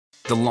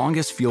The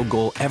longest field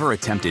goal ever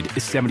attempted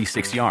is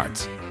 76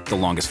 yards. The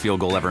longest field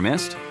goal ever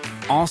missed?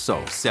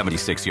 Also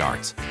 76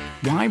 yards.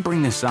 Why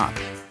bring this up?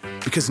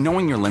 Because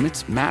knowing your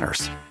limits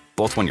matters,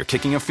 both when you're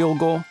kicking a field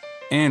goal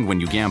and when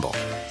you gamble.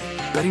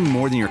 Betting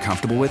more than you're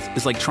comfortable with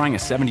is like trying a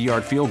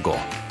 70-yard field goal.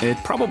 It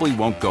probably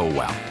won't go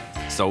well.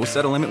 So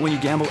set a limit when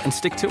you gamble and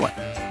stick to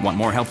it. Want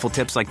more helpful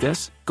tips like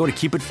this? Go to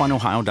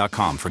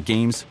keepitfunohio.com for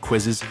games,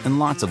 quizzes, and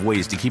lots of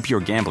ways to keep your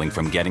gambling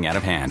from getting out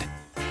of hand.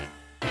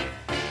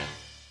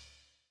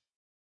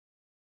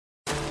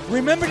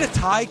 Remember the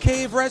Thai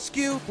cave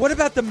rescue? What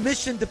about the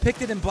mission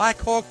depicted in Black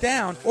Hawk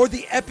Down or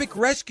the epic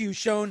rescue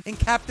shown in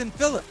Captain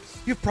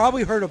Phillips? You've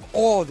probably heard of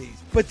all of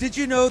these, but did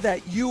you know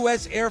that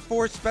U.S. Air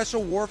Force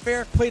Special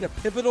Warfare played a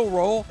pivotal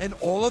role in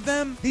all of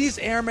them? These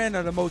airmen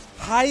are the most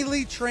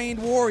highly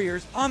trained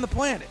warriors on the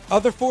planet.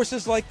 Other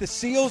forces like the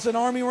SEALs and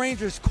Army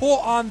Rangers call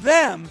on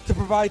them to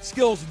provide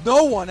skills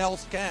no one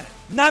else can.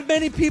 Not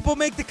many people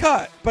make the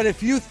cut, but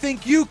if you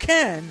think you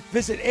can,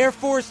 visit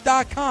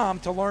airforce.com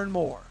to learn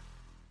more.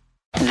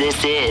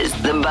 This is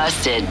the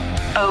Busted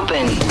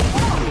Open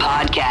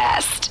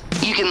Podcast.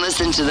 You can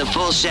listen to the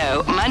full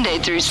show Monday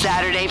through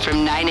Saturday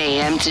from 9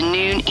 a.m. to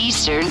noon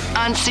Eastern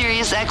on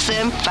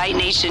SiriusXM Fight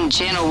Nation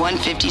Channel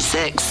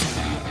 156.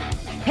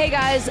 Hey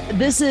guys,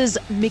 this is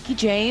Mickie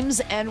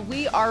James, and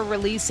we are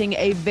releasing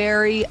a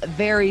very,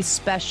 very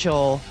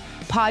special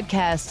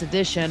podcast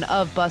edition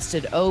of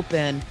Busted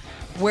Open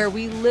where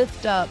we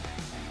lift up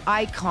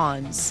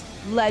icons,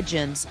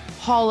 legends,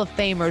 Hall of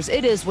Famers.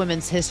 It is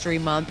Women's History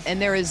Month,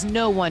 and there is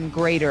no one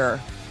greater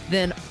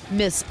than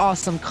Miss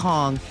Awesome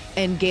Kong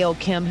and Gail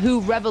Kim, who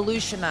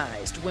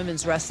revolutionized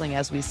women's wrestling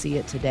as we see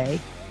it today.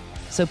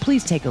 So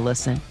please take a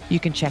listen.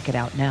 You can check it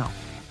out now,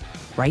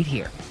 right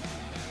here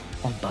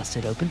on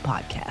Busted Open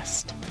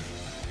Podcast.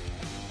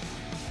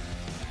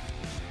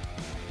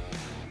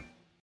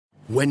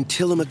 When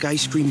Tillamook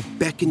ice cream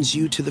beckons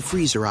you to the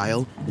freezer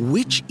aisle,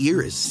 which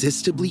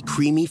irresistibly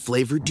creamy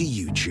flavor do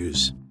you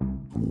choose?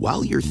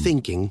 While you're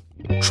thinking,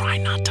 try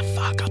not to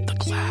fuck up the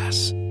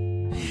glass.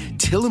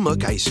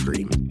 Tillamook ice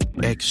cream.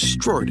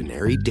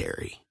 Extraordinary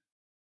dairy.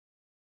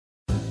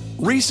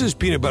 Reese's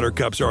peanut butter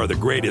cups are the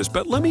greatest,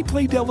 but let me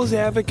play devil's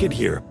advocate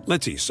here.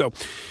 Let's see. So,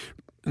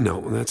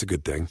 no, that's a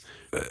good thing.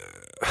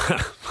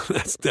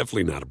 That's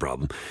definitely not a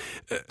problem.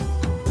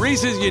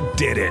 Reese's, you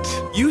did it.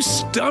 You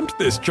stumped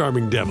this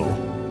charming devil.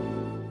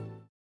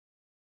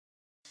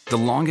 The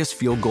longest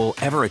field goal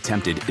ever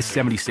attempted is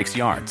 76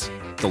 yards.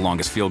 The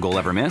longest field goal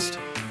ever missed?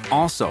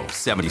 Also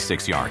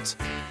 76 yards.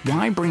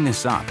 Why bring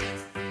this up?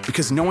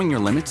 Because knowing your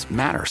limits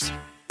matters,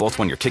 both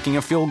when you're kicking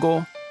a field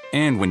goal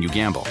and when you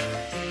gamble.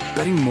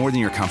 Betting more than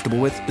you're comfortable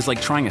with is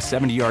like trying a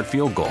 70-yard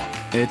field goal.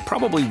 It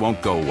probably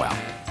won't go well.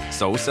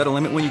 So set a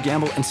limit when you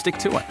gamble and stick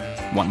to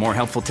it. Want more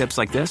helpful tips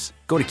like this?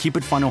 Go to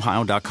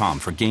keepitfunohio.com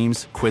for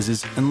games,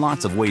 quizzes, and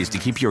lots of ways to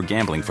keep your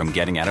gambling from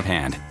getting out of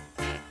hand.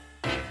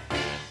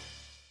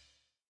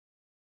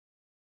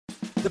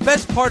 The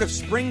best part of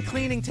spring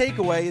cleaning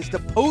takeaway is the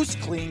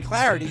post-clean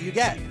clarity you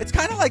get. It's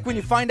kind of like when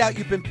you find out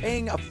you've been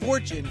paying a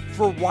fortune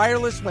for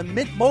wireless when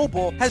Mint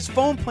Mobile has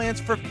phone plans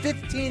for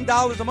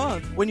 $15 a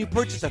month when you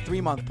purchase a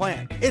 3-month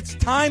plan. It's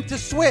time to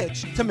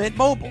switch to Mint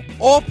Mobile.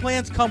 All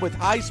plans come with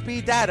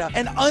high-speed data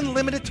and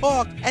unlimited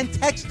talk and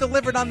text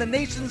delivered on the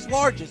nation's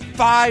largest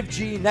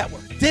 5G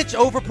network. Ditch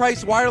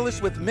overpriced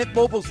wireless with Mint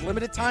Mobile's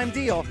limited time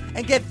deal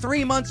and get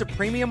 3 months of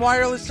premium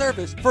wireless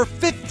service for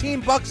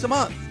 $15 a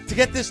month. To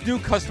get this new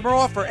customer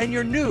offer and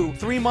your new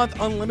 3-month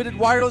unlimited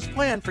wireless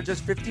plan for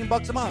just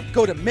 $15 a month,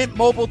 go to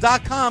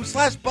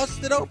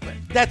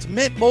mintmobile.com/bustedopen. That's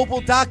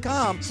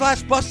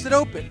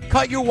mintmobile.com/bustedopen.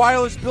 Cut your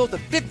wireless bill to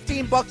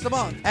 $15 a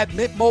month at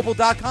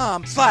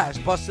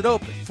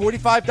mintmobile.com/bustedopen.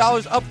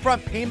 $45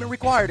 upfront payment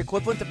required,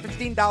 equivalent to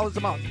 $15 a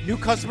month. New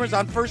customers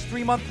on first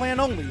 3-month plan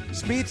only.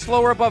 Speed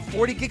slower above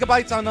 40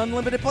 gigabytes on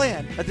unlimited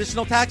plan.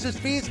 Additional taxes,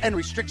 fees, and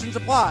restrictions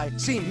apply.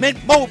 See Mint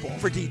Mobile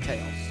for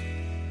details.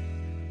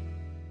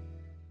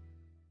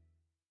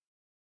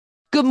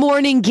 Good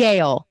morning,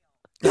 Gail.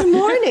 Good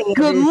morning.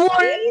 Good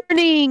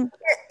morning.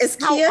 Is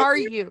Kia? How are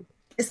you?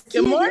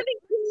 Good morning,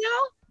 Kia.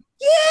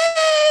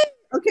 Yay!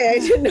 Okay, I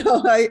didn't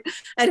know.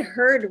 I'd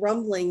heard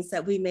rumblings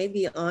that we may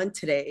be on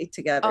today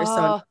together.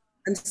 So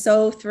I'm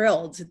so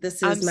thrilled.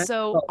 I'm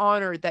so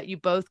honored that you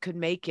both could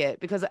make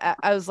it, because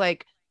I was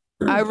like,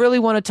 I really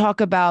want to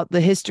talk about the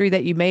history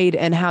that you made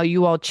and how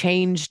you all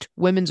changed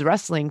women's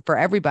wrestling for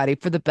everybody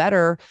for the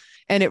better.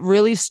 And it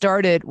really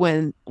started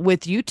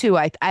with you two.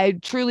 I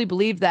truly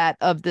believe that,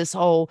 of this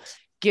whole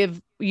give,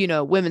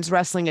 women's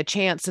wrestling a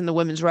chance in the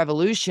women's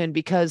revolution,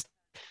 because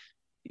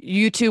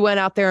you two went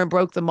out there and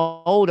broke the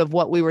mold of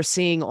what we were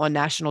seeing on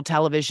national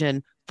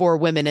television for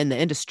women in the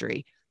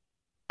industry.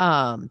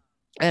 And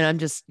I'm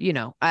just,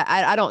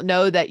 I don't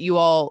know that you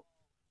all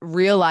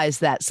realize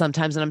that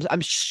sometimes. And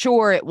I'm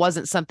sure it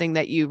wasn't something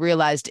that you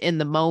realized in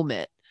the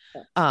moment.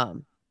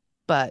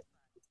 But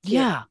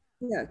yeah.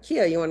 Yeah.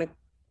 Kia, you want to,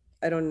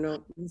 I don't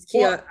know.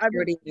 Kia, I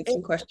already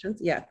some questions.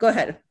 Yeah, go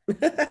ahead.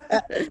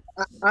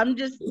 I'm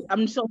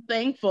so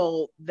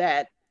thankful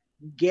that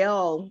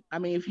Gail, I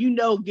mean, if you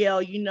know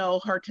Gail, you know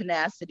her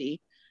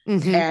tenacity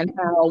Mm-hmm. and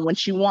how when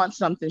she wants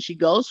something, she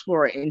goes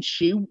for it. And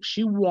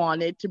she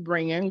wanted to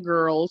bring in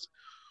girls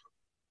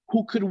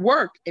who could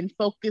work and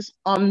focus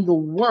on the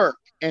work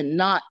and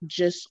not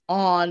just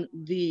on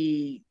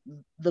the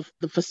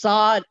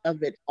facade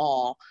of it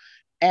all.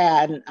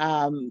 And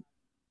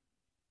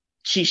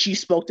she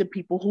spoke to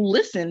people who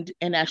listened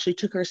and actually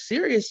took her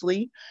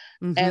seriously.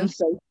 Mm-hmm. And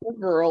so for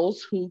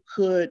girls who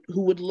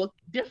would look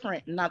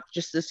different, not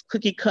just this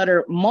cookie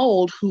cutter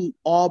mold, who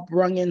all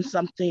brought in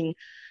something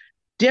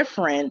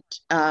different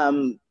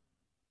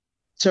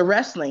to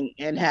wrestling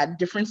and had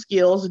different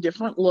skills,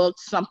 different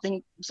looks,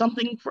 something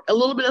for a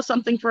little bit of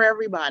something for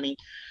everybody.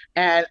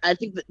 And I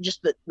think that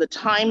just the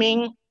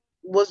timing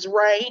was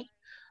right.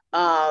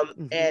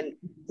 And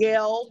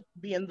Gail,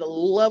 being the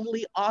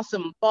lovely,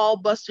 awesome ball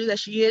buster that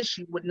she is,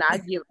 she would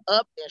not give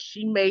up, and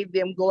she made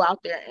them go out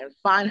there and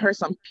find her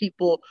some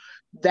people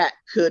that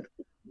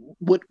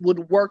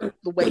would work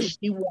the way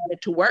she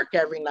wanted to work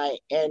every night.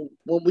 And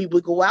when we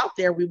would go out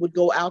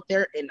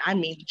there, and I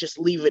mean, just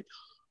leave it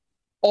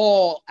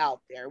all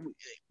out there.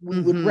 We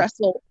would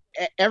wrestle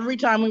every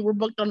time we were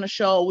booked on the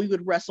show. We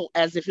would wrestle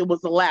as if it was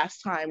the last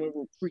time we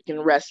were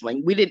freaking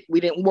wrestling. We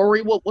didn't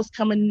worry what was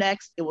coming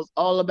next. It was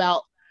all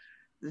about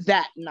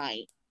that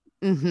night.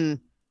 Mm-hmm.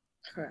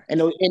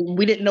 And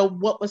we didn't know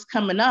what was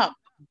coming up,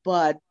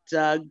 but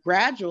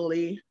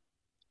gradually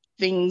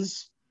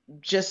things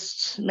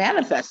just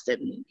manifested.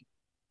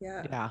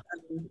 Yeah.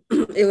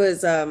 It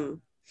was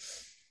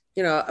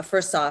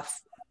first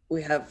off,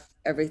 we owe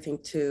everything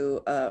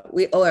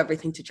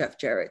to Jeff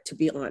Jarrett, to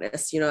be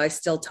honest. I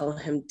still tell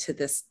him to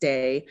this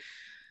day,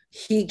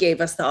 he gave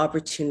us the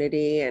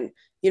opportunity. And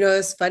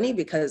it's funny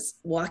because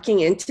walking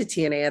into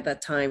TNA at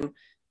that time,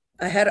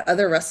 I had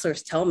other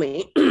wrestlers tell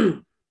me,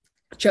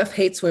 Jeff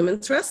hates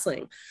women's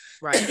wrestling.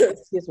 Right.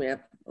 Excuse me, I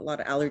have a lot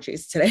of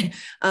allergies today.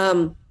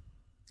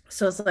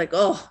 So it's like,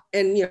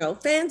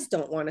 and fans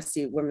don't want to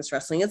see women's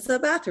wrestling. It's a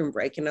bathroom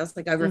break. And I was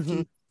like, I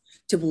refuse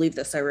to believe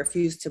this. I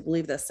refuse to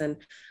believe this. And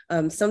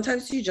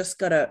sometimes you just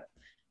gotta,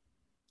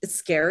 it's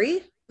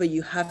scary, but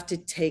you have to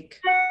take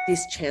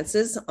these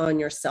chances on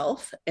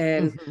yourself.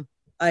 And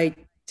I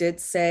did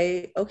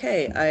say,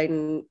 okay,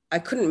 I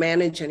couldn't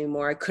manage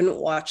anymore. I couldn't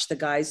watch the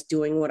guys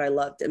doing what I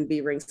loved and be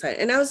ringside.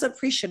 And I was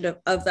appreciative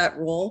of that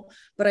role,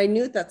 but I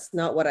knew that's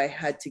not what I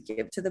had to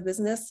give to the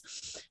business.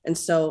 And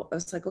so I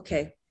was like,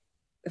 okay,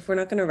 if we're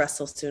not going to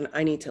wrestle soon,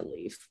 I need to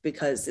leave,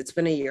 because it's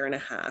been 1.5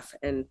 years.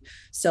 And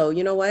so,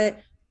 you know what?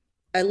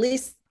 At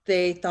least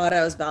they thought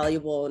I was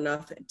valuable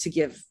enough to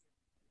give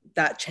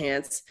that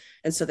chance.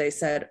 And so they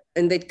said,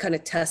 and they kind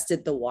of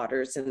tested the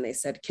waters, and they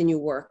said, can you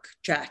work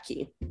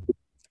Jackie?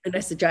 And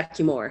I said,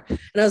 Jackie Moore. And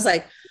I was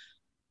like,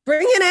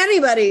 bring in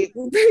anybody,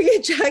 bring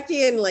in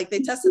Jackie. And like, they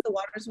tested the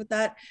waters with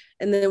that.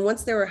 And then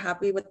once they were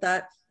happy with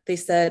that, they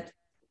said,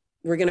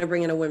 we're going to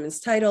bring in a women's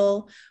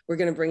title. We're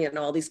going to bring in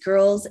all these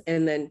girls.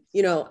 And then,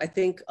 I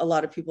think a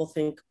lot of people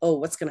think, oh,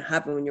 what's going to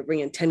happen when you're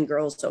bringing 10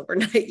 girls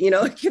overnight?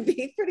 It could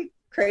be pretty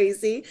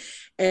crazy.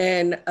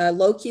 And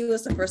Loki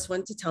was the first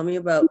one to tell me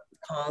about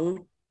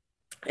Kong.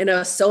 And I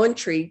was so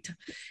intrigued,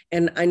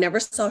 and I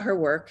never saw her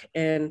work.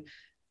 And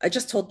I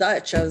just told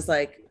Dutch, I was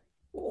like,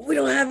 we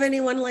don't have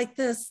anyone like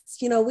this.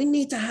 We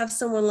need to have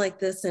someone like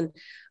this. And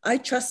I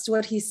trust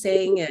what he's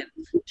saying. And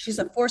she's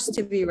a force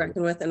to be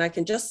reckoned with. And I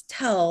can just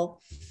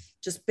tell,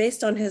 just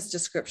based on his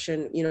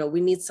description,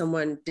 we need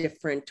someone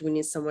different. We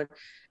need someone.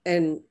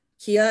 And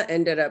Kia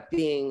ended up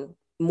being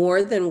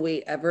more than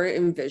we ever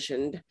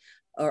envisioned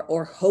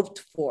or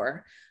hoped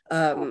for,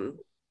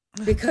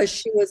 because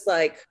she was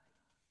like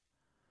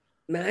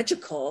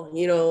magical,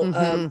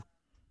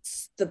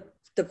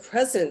 the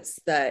presence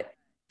that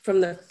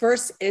from the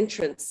first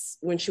entrance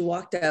when she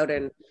walked out.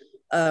 And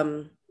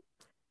I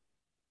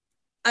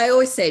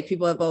always say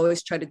people have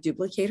always tried to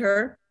duplicate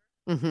her,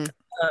 and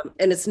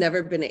it's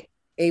never been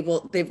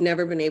they've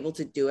never been able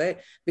to do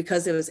it,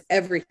 because it was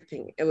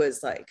everything. It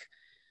was like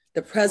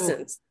the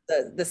presence,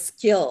 the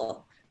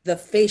skill, the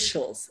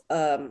facials,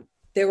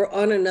 they were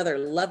on another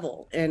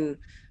level. And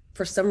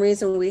for some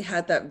reason, we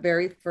had that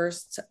very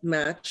first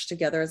match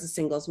together as a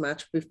singles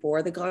match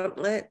before the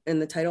gauntlet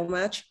and the title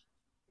match.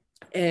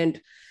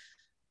 And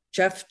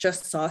Jeff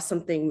just saw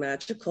something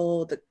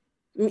magical that,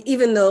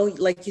 even though,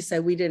 like you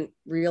said, we didn't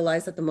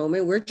realize at the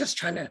moment, we're just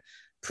trying to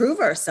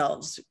prove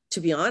ourselves, to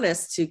be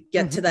honest, to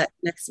get to that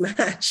next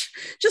match,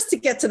 just to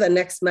get to the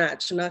next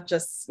match, not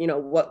just,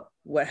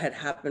 what had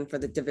happened for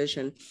the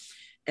division.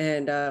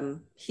 And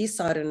he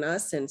saw it in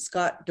us, and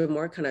Scott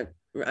D'Amore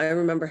I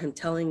remember him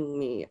telling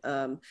me,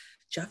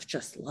 Jeff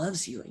just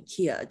loves you, and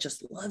Kia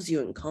just loves you,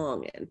 and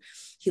Kong, and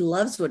he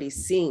loves what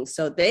he's seeing.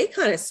 So they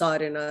kind of saw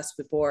it in us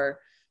before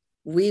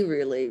we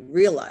really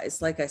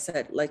realized. Like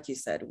you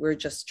said, we're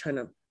just trying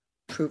to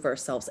prove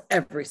ourselves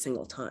every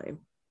single time.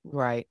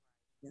 Right.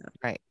 Yeah.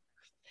 Right.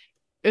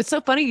 It's so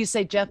funny you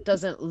say Jeff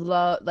doesn't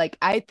love,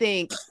 I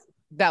think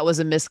that was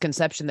a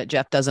misconception that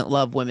Jeff doesn't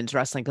love women's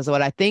wrestling, because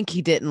what I think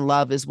he didn't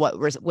love is what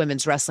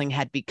women's wrestling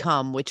had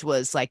become, which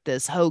was like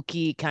this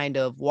hokey kind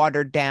of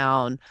watered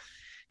down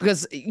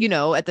because, you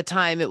know, at the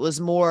time it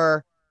was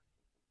more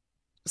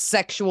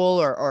sexual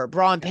or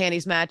bra and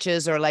panties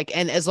matches, or like,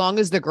 and as long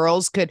as the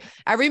girls could,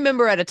 I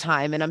remember at a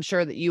time, and I'm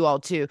sure that you all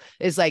too,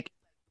 is like,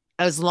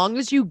 as long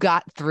as you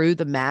got through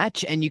the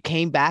match and you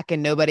came back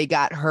and nobody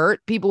got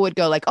hurt, people would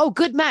go like, oh,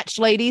 good match,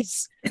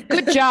 ladies.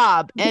 Good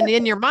job. And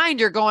in your mind,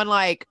 you're going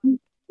like,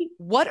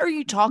 what are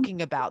you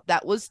talking about?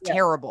 That was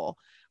terrible.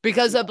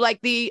 Because of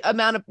like the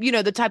amount of, you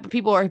know, the type of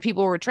people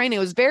were training. It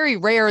was very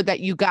rare that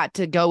you got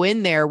to go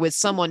in there with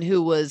someone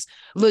who was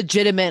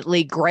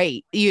legitimately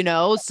great, you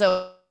know?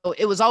 So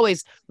it was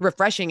always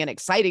refreshing and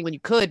exciting when you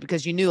could,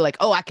 because you knew like,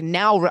 oh, I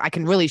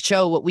can really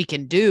show what we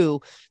can do,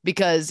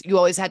 because you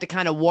always had to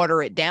kind of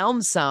water it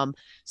down some.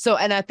 So,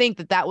 and I think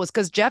that was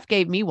because Jeff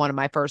gave me one of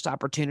my first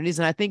opportunities.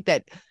 And I think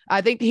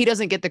he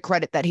doesn't get the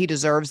credit that he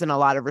deserves in a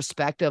lot of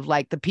respect of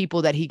like the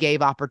people that he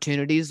gave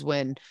opportunities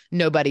when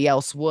nobody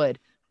else would.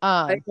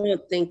 I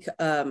don't think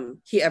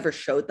he ever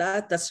showed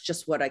that. That's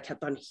just what I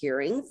kept on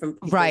hearing from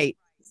people. Right.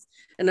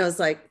 And I was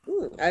like,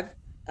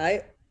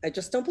 I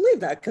just don't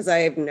believe that, because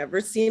I've never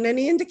seen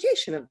any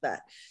indication of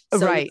that.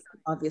 So right.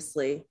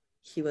 Obviously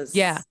he was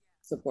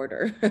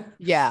supporter.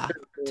 Yeah,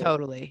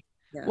 totally.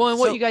 Yeah. Well, and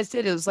what you guys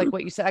did, it was like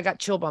what you said. I got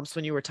chill bumps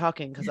when you were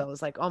talking, because I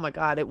was like, oh my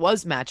God, it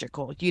was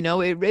magical. You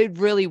know, it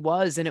really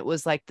was. And it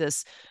was like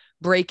this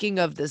breaking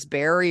of this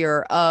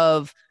barrier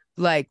of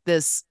like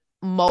this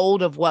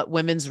mold of what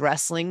women's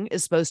wrestling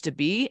is supposed to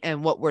be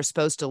and what we're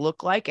supposed to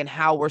look like and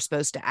how we're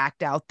supposed to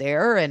act out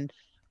there. And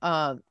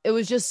it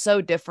was just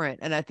so different.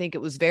 And I think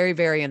it was very,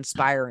 very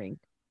inspiring,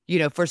 you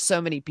know, for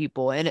so many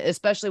people. And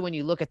especially when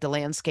you look at the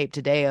landscape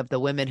today of the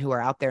women who are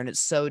out there, and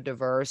it's so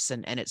diverse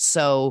and it's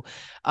so,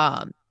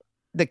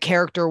 the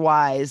character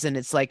wise, and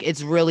it's like,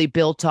 it's really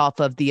built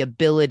off of the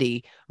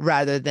ability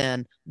rather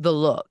than the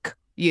look,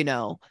 you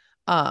know?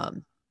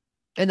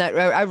 And that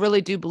I really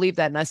do believe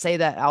that. And I say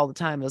that all the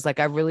time. It was like,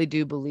 I really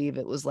do believe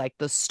it was like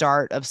the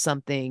start of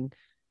something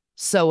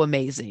so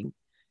amazing.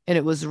 And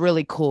it was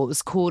really cool. It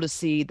was cool to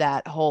see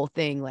that whole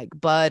thing like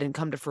bud and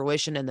come to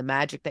fruition, and the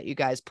magic that you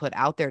guys put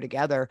out there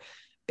together.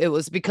 It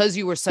was because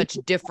you were such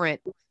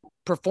different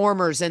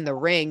performers in the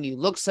ring. You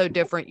looked so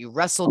different. You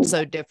wrestled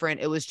so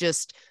different. It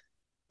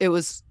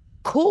was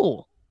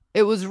cool.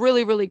 It was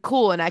really, really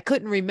cool. And I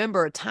couldn't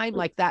remember a time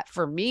like that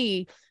for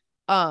me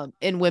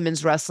in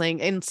women's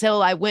wrestling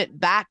until I went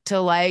back to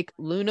like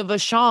Luna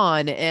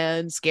Vachon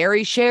and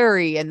Scary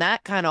Sherry and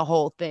that kind of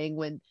whole thing,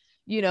 when,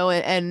 you know,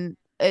 and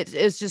it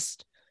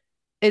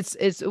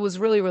was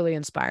really, really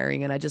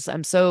inspiring. And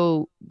I'm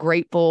so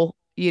grateful,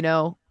 you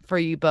know, for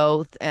you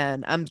both.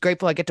 And I'm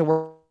grateful I get to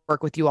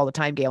work with you all the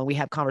time, Gail, and we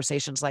have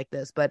conversations like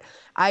this. But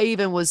I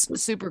even was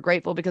super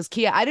grateful because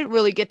Kia, I didn't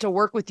really get to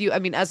work with you. I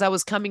mean, as I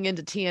was coming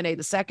into TNA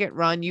the second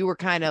run, you were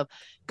kind of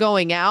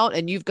going out,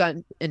 and you've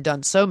gone and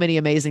done so many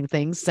amazing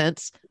things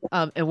since,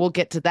 and we'll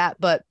get to that.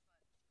 But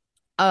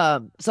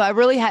so I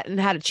really hadn't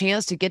had a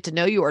chance to get to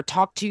know you or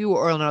talk to you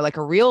or on like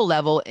a real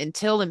level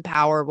until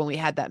Empower, when we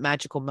had that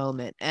magical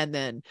moment. And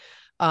then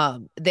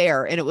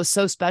there, and it was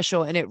so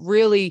special. And it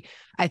really,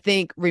 I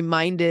think,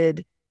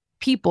 reminded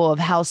people of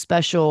how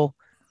special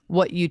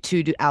what you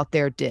two out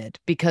there did,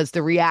 because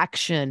the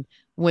reaction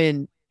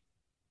when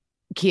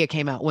Kia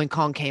came out, when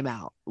Kong came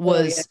out,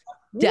 was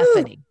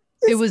deafening.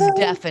 It was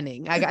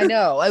deafening. I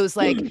know. I was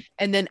like,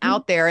 and then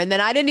out there, and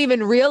then I didn't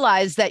even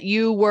realize that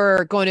you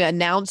were going to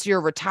announce your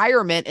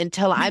retirement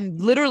until I'm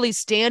literally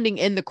standing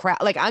in the crowd.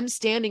 Like, I'm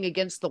standing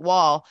against the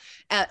wall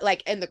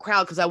like in the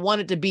crowd, because I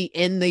wanted to be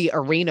in the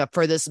arena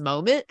for this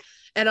moment.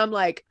 And I'm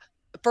like,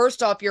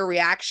 first off, your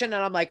reaction,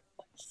 and I'm like,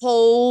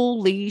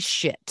 holy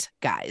shit,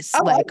 guys.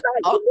 I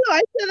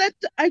said that.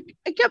 I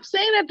kept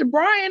saying that to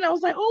Brian. I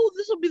was like, oh,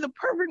 this will be the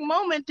perfect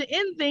moment to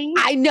end things.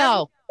 I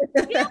know.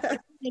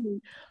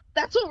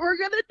 That's what we're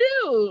gonna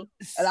do.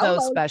 So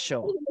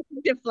special.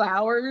 Get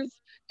flowers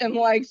and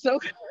like, so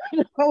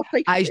you know,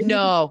 like, I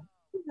know.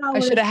 I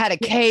should have had a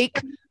cake,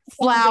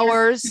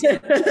 flowers.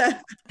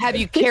 Have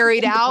you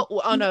carried out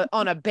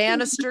on a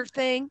banister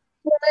thing?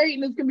 Right,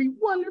 and it's gonna be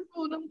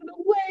wonderful, and I'm gonna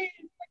wave.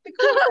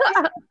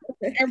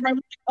 Everybody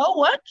was like, oh,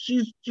 what?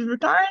 She's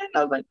retiring?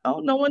 I was like,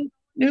 oh, no one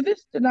knew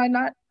this? Did I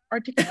not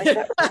articulate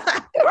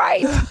that?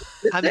 Right.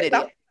 I'm an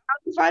idiot.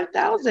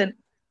 5,000.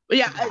 But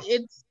yeah,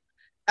 it's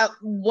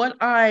what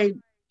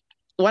I'm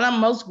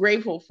most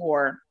grateful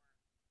for.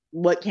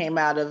 What came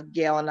out of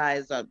Gail and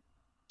I's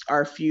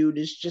our feud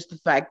is just the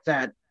fact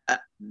that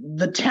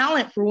the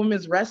talent for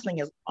women's wrestling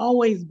has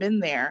always been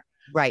there,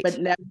 right? But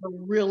never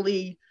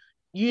really,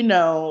 you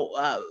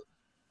know,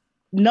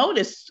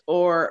 noticed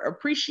or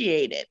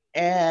appreciated.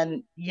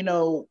 And you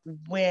know,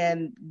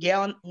 when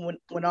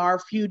our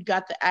feud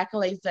got the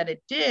accolades that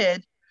it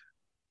did,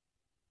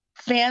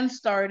 fans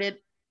started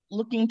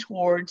looking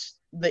towards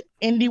the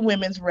indie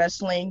women's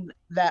wrestling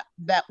that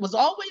was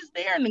always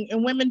there,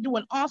 and women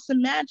doing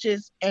awesome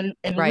matches and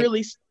right.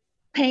 Really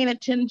paying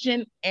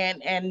attention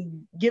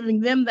and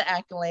giving them the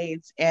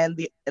accolades and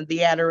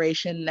the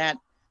adoration that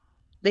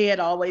they had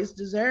always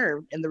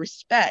deserved, and the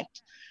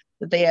respect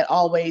that they had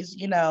always,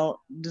 you know,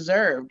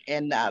 deserved.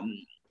 And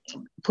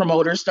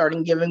promoters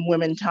starting giving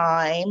women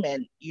time,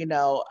 and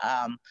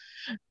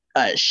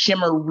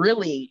Shimmer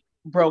really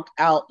broke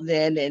out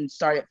then and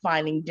started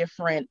finding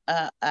different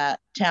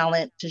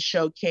talent to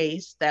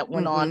showcase that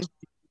went on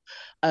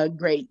to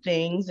great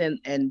things, and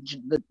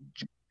the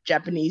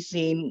Japanese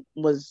scene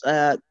was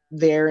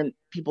there, and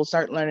people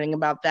start learning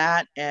about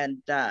that, and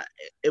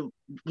it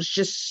was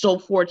just so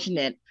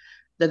fortunate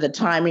that the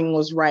timing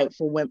was right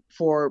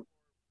for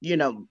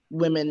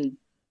women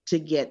to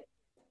get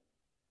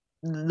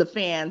the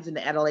fans and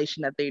the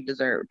adulation that they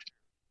deserved.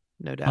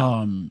 No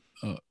doubt.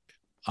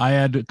 I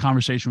had a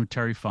conversation with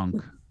Terry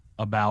Funk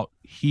about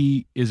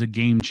he is a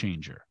game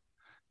changer,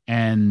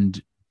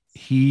 and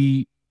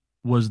he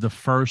was the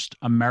first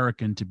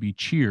American to be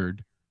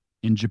cheered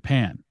in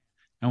Japan.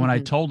 And when I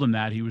told him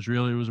that, it was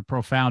a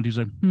profound, he's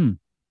like,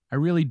 I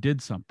really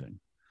did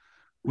something.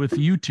 With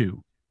you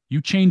two,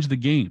 you changed the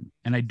game.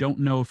 And I don't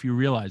know if you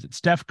realize it.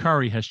 Steph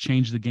Curry has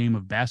changed the game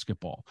of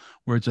basketball,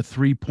 where it's a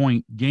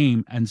 3-point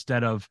game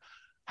instead of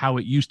how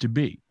it used to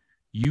be.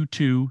 You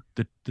two,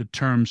 the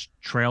terms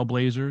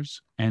trailblazers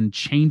and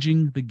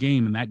changing the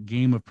game in that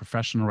game of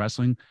professional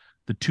wrestling,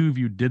 the two of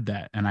you did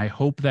that. And I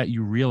hope that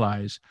you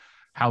realize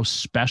how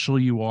special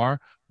you are.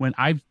 When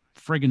I've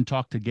friggin'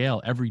 talked to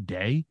Gail every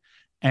day,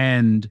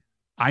 and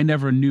I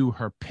never knew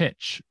her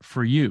pitch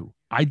for you.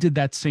 I did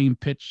that same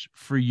pitch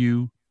for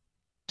you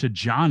to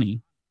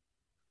Johnny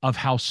of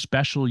how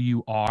special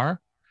you are.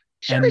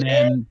 Sure,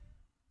 and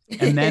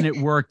then it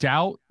worked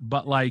out.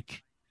 But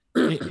like,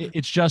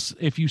 it's just,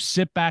 if you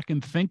sit back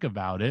and think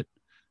about it,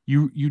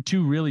 you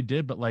two really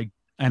did. But like,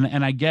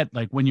 and I get,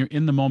 like, when you're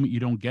in the moment, you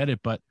don't get it,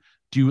 but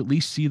do you at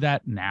least see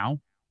that now?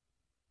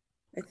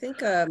 I think,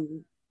 do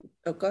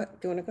you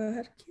want to go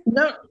ahead?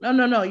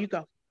 No, you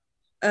go.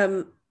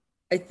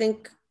 I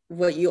think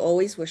what you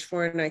always wish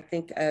for, and I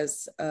think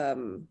as a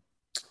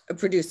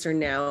producer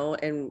now,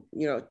 and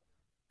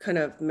kind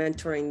of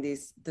mentoring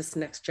this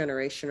next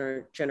generation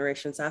or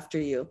generations after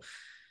you,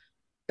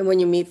 and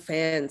when you meet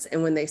fans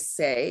and when they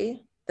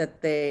say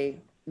that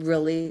they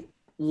really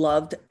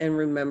loved and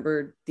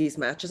remembered these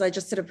matches. I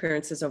just did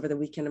appearances over the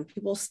weekend, and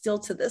people still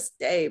to this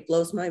day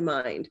blows my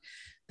mind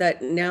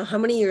that now, how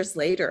many years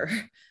later,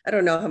 I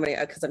don't know how many,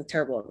 because I'm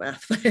terrible at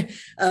math,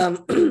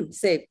 but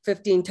say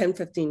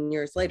 15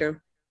 years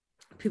later,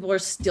 people are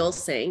still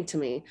saying to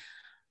me,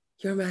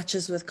 your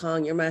matches with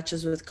Kong.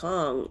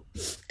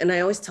 And I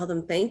always tell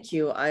them, thank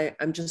you.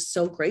 I'm just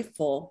so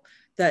grateful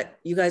that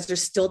you guys are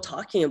still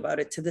talking about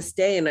it to this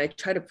day. And I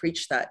try to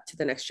preach that to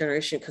the next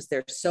generation, because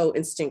they're so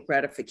instant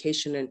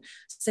gratification, and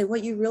say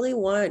what you really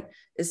want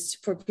is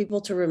for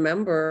people to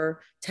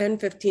remember 10,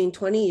 15,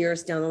 20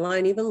 years down the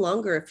line, even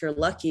longer if you're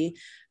lucky,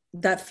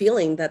 that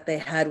feeling that they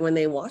had when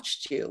they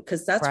watched you,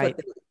 because that's right.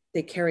 What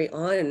they carry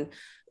on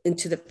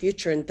into the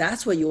future. And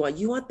that's what you want.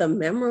 You want the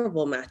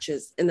memorable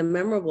matches and the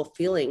memorable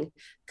feeling.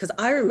 Because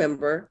I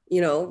remember,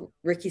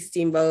 Ricky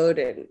Steamboat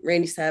and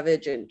Randy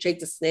Savage and Jake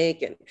the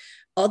Snake and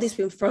all these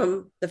people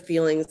from the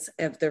feelings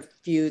of their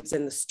feuds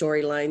and the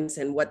storylines,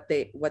 and what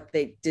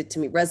they did to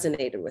me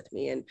resonated with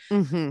me. And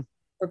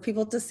for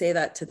people to say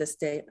that to this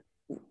day,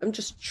 I'm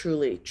just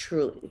truly,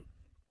 truly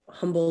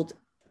humbled,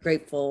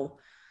 grateful.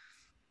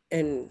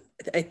 And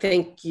I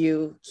thank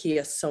you,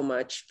 Kia, so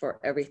much for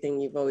everything.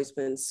 You've always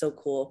been so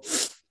cool.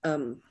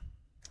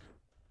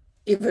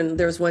 Even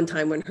there was one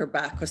time when her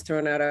back was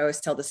thrown out. I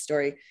always tell the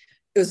story.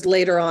 It was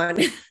later on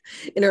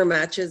in our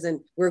matches, and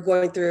we're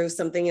going through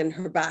something, and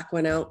her back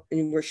went out,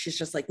 and she's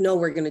just like, no,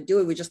 we're going to do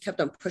it. We just kept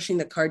on pushing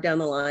the card down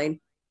the line.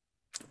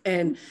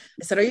 And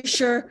I said, are you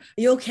sure? Are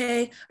you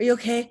okay? Are you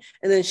okay?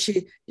 And then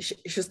she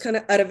was kind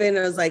of out of it. And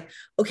I was like,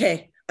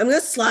 okay, I'm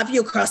going to slap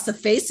you across the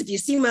face if you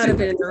seem out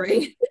of it in the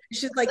ring.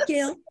 She's like,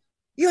 Gail,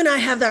 you and I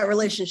have that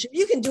relationship.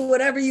 You can do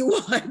whatever you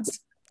want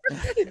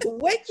to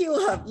wake you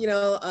up,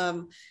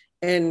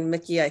 and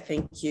Mickey, I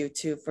thank you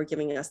too for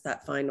giving us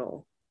that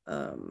final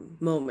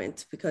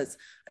moment, because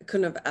I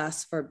couldn't have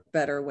asked for a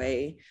better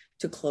way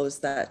to close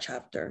that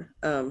chapter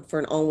for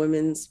an all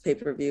women's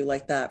pay-per-view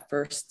like that,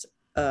 first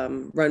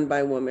run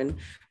by women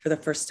for the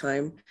first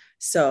time.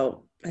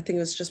 So I think it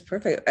was just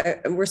perfect.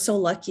 And we're so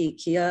lucky,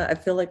 Kia. I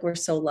feel like we're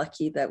so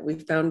lucky that we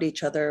found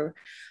each other.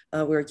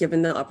 We were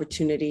given the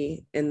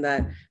opportunity, and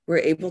that we're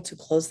able to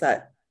close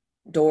that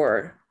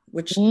door,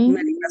 which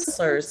many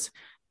wrestlers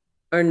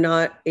are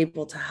not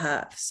able to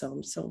have. So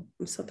I'm so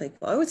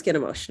thankful. I always get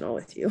emotional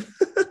with you.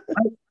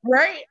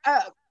 Right.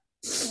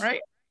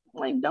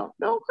 Like, don't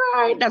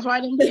cry. That's why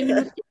I didn't put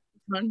anything.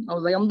 I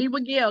was like, I'm gonna be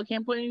with Gail.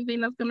 Can't put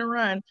anything that's gonna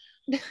run.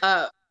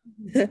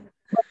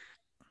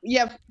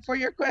 Yeah, for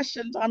your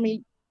questions, I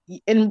mean,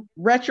 in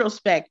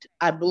retrospect,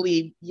 I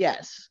believe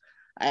yes.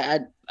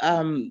 But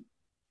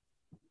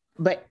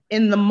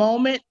in the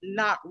moment,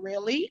 not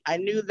really. I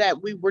knew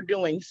that we were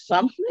doing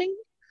something,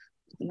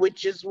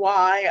 which is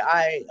why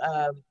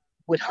I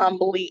would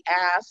humbly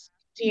ask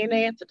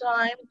TNA at the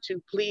time to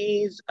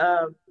please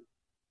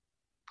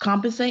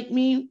compensate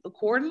me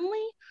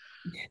accordingly,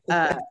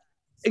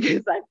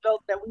 because I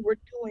felt that we were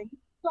doing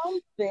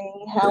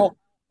something.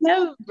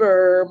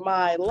 However,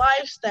 my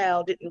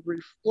lifestyle didn't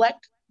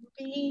reflect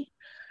the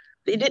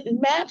they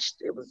didn't match.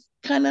 It was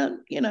kind of,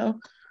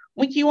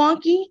 winky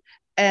wonky.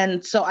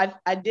 And so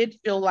I did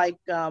feel like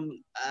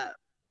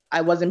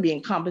I wasn't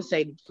being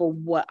compensated for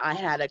what I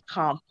had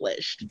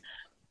accomplished.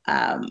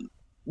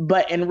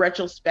 But in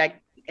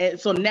retrospect, and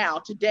so now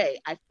today,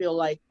 I feel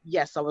like,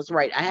 yes, I was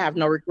right. I have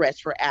no regrets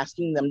for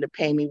asking them to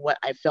pay me what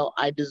I felt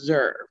I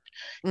deserved,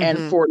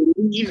 and for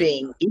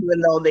leaving,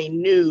 even though they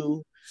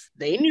knew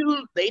they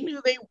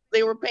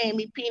were paying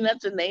me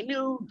peanuts, and they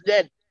knew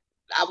that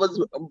I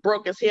was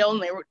broke as hell,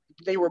 and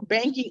they were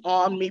banking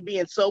on me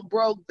being so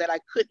broke that I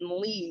couldn't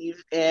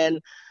leave,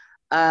 and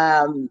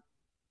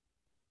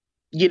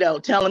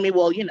telling me,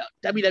 well,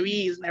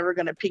 WWE is never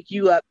going to pick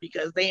you up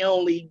because they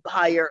only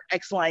hire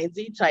X, Y, and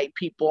Z type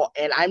people.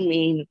 And I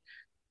mean,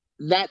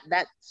 that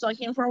sunk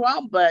in for a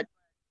while, but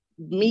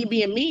me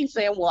being me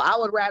saying, well, I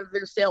would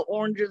rather sell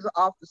oranges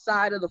off the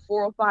side of the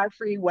 405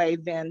 freeway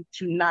than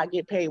to not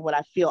get paid what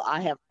I feel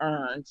I have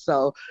earned.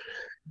 So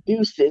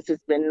deuces,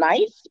 it's been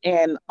nice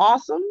and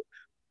awesome,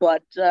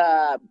 but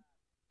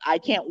I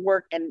can't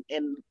work and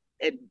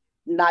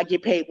not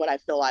get paid what I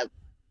feel I've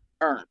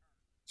earned.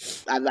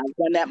 I've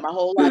done that my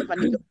whole life. I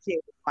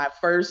negotiated my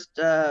first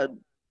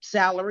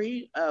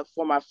salary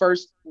for my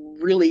first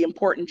really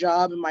important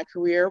job in my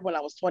career when I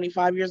was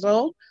 25 years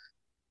old,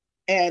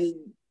 and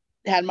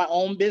had my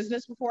own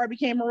business before I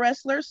became a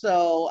wrestler.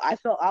 So I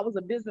felt I was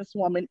a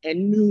businesswoman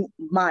and knew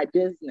my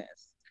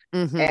business.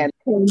 And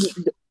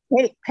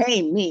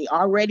paying me,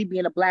 already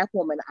being a Black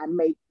woman, I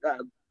make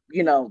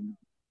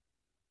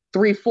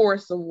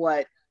 3/4 of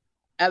what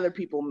other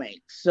people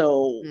make.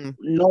 So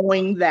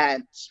knowing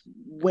that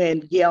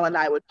when Gail and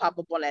I would pop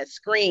up on that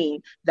screen,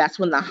 that's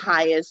when the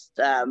highest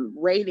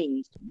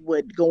ratings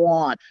would go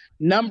on.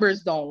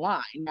 Numbers don't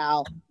lie.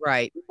 Now,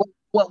 right?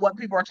 What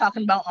people are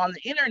talking about on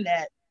the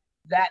internet,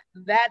 that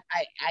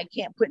I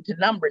can't put into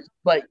numbers,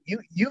 but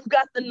you've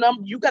got the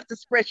number, you got the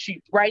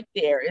spreadsheet right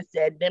there. It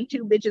said them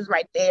two bitches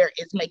right there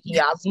is making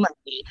y'all's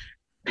money.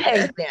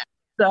 Pay them.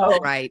 So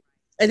right.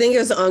 I think it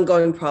was an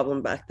ongoing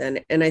problem back then,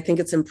 and I think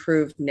it's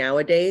improved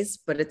nowadays,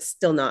 but it's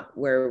still not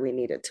where we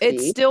need it to be.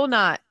 It's still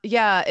not.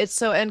 Yeah. It's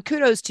so, and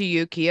kudos to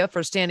you, Kia,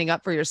 for standing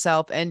up for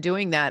yourself and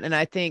doing that. And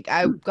I think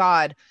I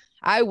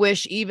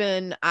wish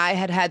even I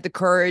had the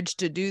courage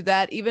to do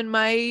that. Even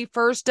my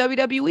first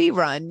WWE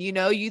run,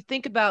 you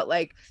think about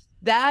like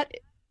that.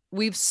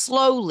 We've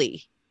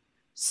slowly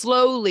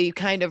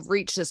kind of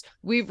reached this.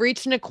 We've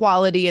reached an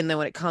equality. And then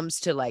when it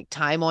comes to like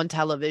time on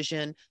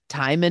television,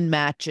 time in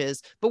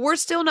matches, but we're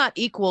still not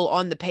equal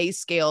on the pay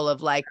scale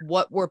of like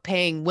what we're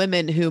paying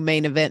women who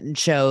main event in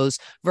shows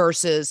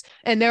versus,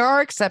 and there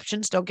are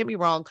exceptions, don't get me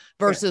wrong,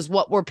 versus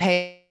what we're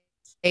paying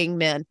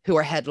men who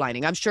are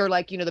headlining. I'm sure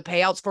like, the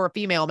payouts for a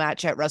female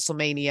match at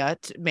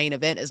WrestleMania main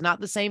event is not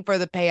the same for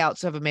the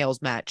payouts of a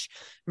male's match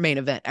main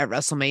event at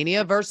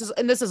WrestleMania versus,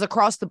 and this is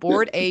across the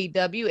board,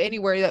 AEW,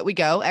 everywhere that we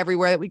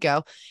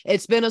go.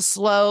 It's been a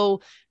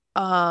slow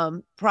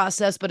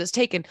process, but it's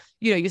taken,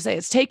 you say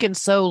it's taken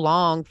so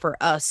long for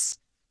us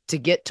to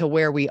get to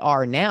where we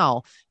are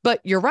now. But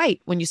you're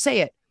right when you say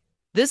it.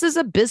 This is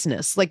a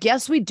business. Like,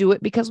 yes, we do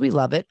it because we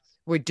love it.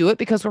 We do it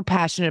because we're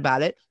passionate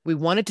about it. We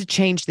wanted to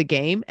change the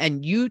game,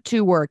 and you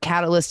two were a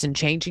catalyst in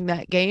changing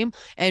that game.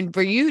 And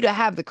for you to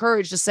have the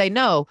courage to say,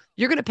 no,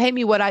 you're going to pay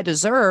me what I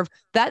deserve,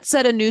 that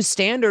set a new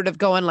standard of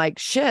going like,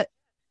 shit,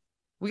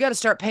 we got to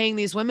start paying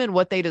these women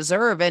what they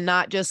deserve and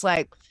not just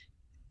like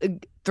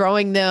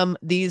throwing them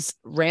these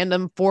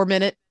random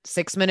 4-minute,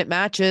 6-minute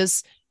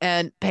matches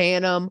and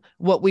paying them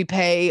what we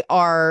pay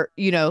our,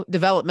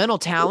 developmental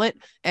talent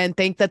and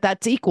think that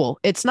that's equal.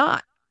 It's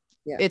not.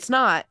 Yeah. It's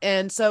not.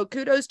 And so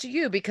kudos to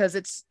you because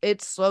it's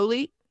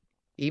slowly,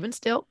 even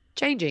still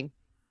changing.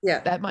 Yeah.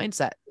 That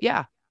mindset.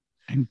 Yeah.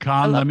 And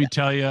Con, let me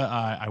tell you,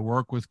 I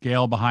work with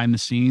Gail behind the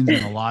scenes,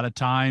 and a lot of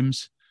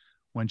times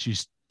when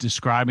she's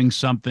describing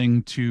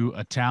something to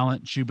a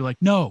talent, she'd be like,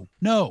 no,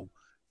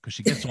 because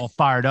she gets all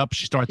fired up.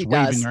 She starts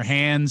waving her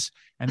hands,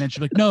 and then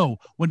she's like, no,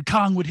 when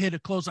Kong would hit a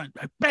clothesline,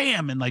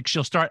 bam, and like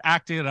she'll start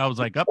acting. And I was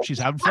like, she's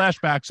having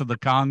flashbacks of the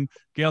Kong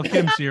Gail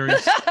Kim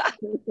series.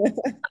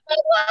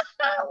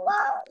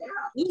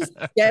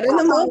 Get in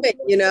the moment,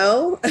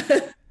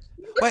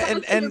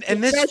 Well,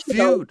 and this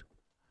feud,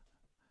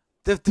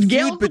 the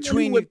feud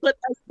between would put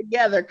us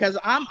together because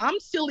I'm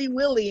silly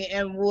Willy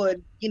and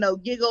would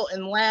giggle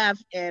and laugh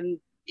and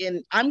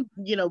I'm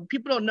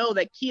people don't know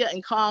that Kia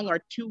and Kong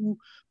are two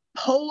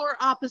polar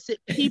opposite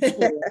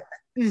people.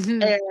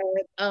 And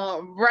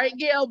right,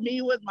 Gail,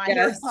 me with my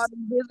Harry Potter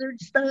wizard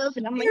stuff,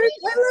 and I'm like, I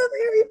love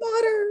Harry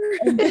Potter.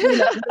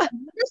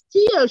 Where's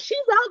Kia? She's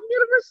out in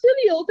Universe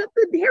Studios at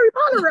the Harry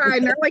Potter ride,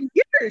 and they're like,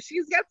 get her,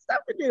 she's got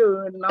stuff to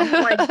do, and I'm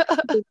like,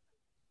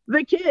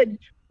 the kid.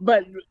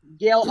 But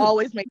Gail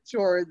always makes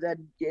sure that,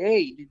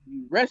 hey,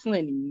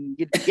 wrestling, and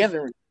get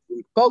together and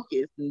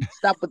focus and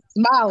stop with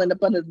smiling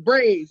up on his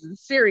braids and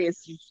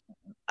serious.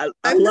 I'm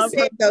the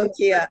same though,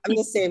 Kia. I'm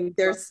the same.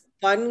 There's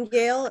fun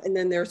Gail and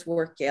then there's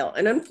work Gail.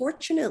 And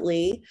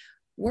unfortunately,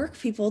 work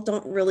people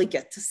don't really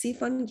get to see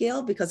Fun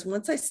Gail, because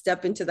once I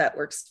step into that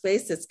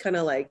workspace, it's kind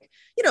of like,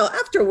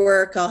 after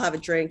work, I'll have a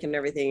drink and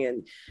everything,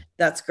 and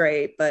that's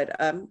great. But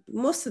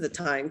most of the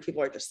time,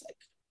 people are just like,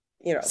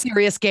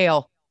 serious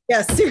Gail.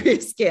 Yeah,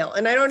 serious Gail.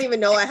 And I don't even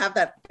know I have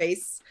that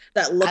face,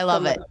 that look. I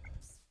love it.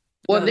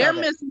 Well, they're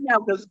missing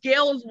out because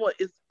Gail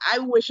is I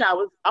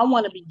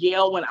want to be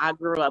Gail when I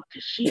grow up,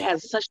 because she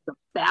has such the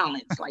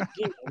balance. Like,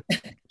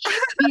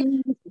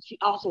 she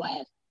also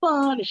has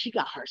fun and she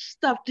got her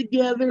stuff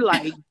together.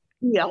 Like,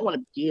 I want to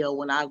be Gail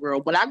when I grow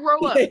up. When I grow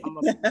up,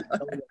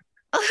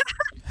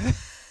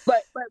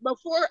 but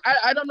before,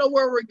 I don't know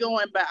where we're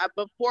going, but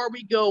before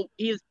we go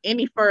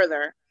any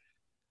further,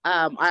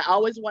 I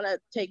always want to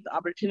take the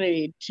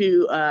opportunity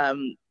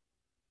to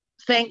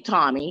thank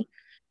Tommy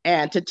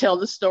and to tell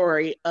the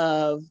story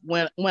of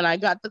when I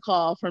got the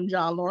call from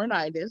John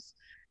Laurinaitis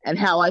and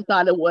how I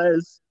thought it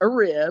was a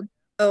rib.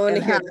 Oh,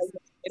 and how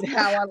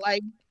I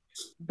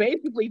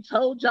basically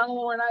told John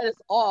Laurinaitis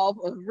off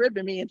of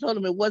ribbing me and told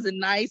him it wasn't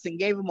nice and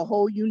gave him a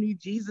whole "you need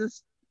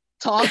Jesus"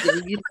 talk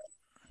and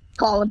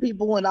calling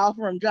people and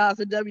offering jobs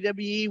at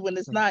WWE when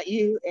it's not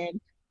you.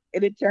 And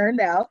it turned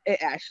out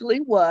it actually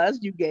was.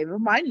 You gave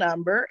him my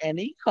number and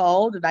he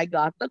called and I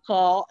got the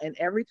call. And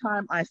every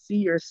time I see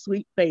your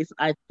sweet face,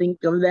 I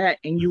think of that.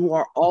 And you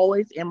are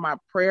always in my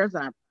prayers.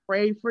 And I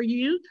pray for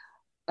you.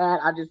 And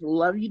I just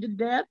love you to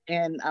death.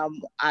 And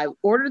I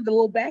ordered the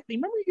little back thing.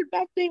 Remember your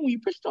back thing when you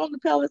pushed on the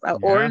pelvis? I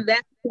ordered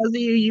that because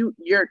of you.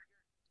 Your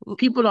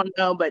people don't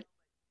know, but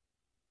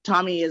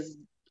Tommy is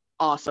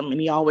awesome, and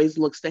he always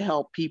looks to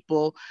help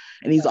people,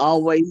 and he's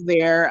always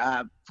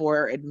there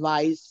for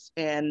advice.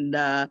 And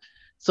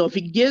so if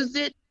he gives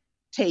it,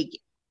 take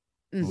it.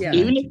 Yeah.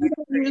 Even if you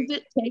don't use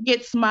it, take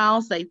it,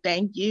 smile, say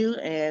thank you,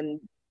 and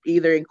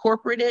either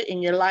incorporate it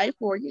in your life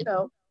or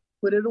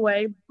put it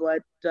away.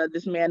 But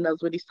this man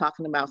knows what he's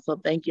talking about. So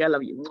thank you. I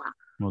love you.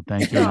 Well,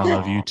 thank you. And I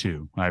love you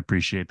too. I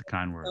appreciate the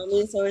kind words.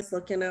 Tommy's always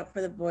looking out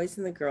for the boys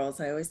and the girls.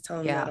 I always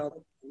tell him that all the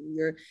time.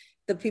 You're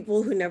the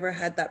people who never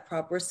had that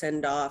proper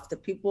send off, the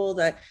people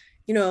that,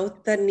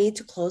 that need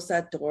to close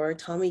that door.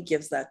 Tommy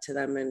gives that to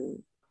them.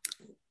 And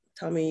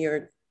Tommy,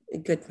 you're a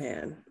good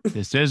man.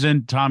 This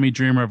isn't Tommy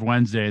Dreamer of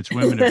Wednesday. It's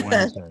Women of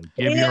Wednesday.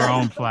 Give your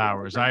own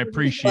flowers. I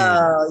appreciate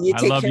it.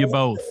 I love you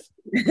both.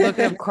 Look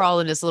at him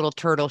crawling his little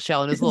turtle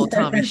shell in his little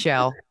Tommy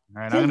shell.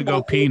 All right, I'm gonna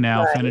go pee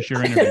now. Finish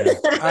your interview.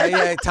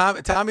 Yeah,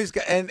 Tommy's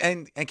got,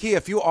 and Kia,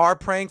 if you are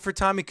praying for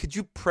Tommy, could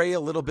you pray a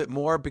little bit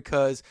more,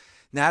 because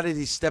now that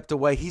he's stepped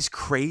away, he's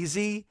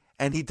crazy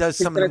and he does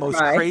some of the most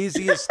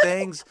craziest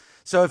things.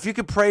 So if you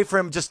could pray for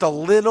him just a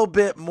little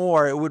bit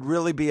more, it would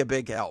really be a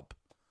big help.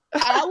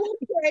 I will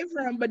pray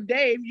for him, but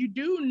Dave, you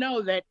do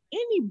know that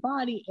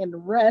anybody in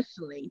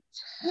wrestling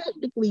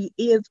technically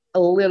is a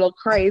little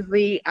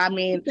crazy. I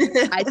mean,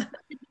 I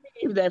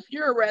believe that if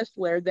you're a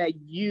wrestler, that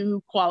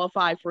you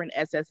qualify for an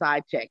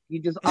SSI check.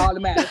 You just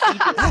automatically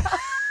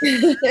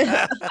do.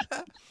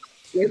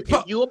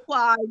 If you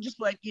apply, just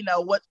like,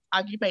 what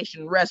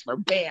occupation, wrestler,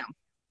 bam,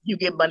 you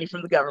get money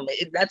from the government.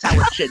 That's how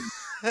it should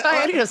be.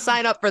 I need to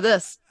sign up for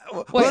this.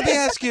 Well, let me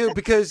ask you,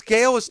 because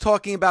Gail was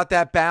talking about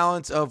that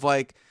balance of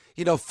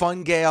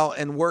Fun Gail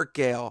and Work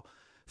Gail.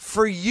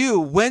 For you,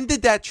 when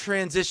did that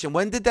transition?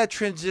 When did that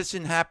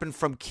transition happen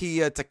from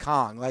Kia to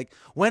Kong? Like,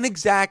 when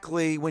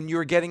exactly, when you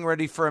were getting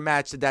ready for a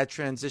match, did that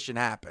transition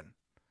happen?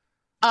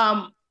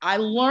 I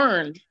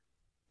learned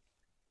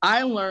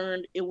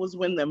it was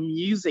when the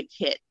music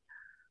hit.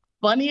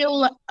 Funny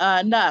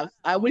enough,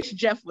 I wish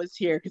Jeff was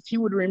here because he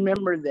would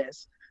remember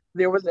this.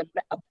 There was a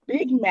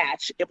big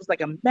match. It was like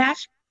a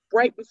match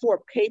right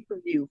before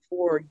pay-per-view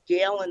for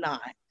Gail and I.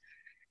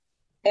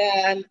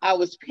 And I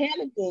was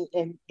panicking,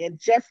 and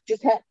Jeff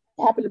just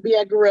happened to be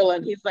at Gorilla,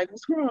 and he's like,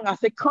 "What's wrong?" I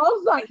said,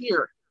 "Kong's not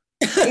here."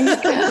 Where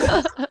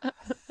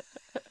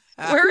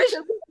is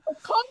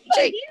Kong's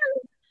not here?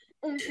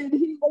 And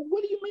he's like,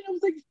 "What do you mean?" I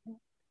was like,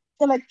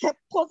 and I kept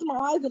closing my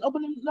eyes and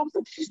opening, and I was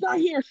like, "She's not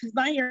here. She's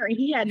not here." And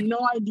he had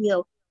no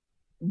idea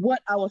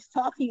what I was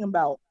talking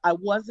about. I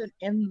wasn't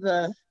in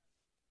the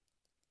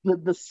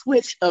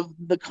switch of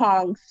the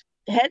Kong's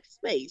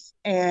headspace,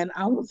 and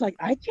I was like,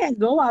 I can't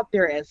go out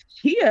there as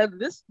Kia.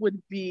 This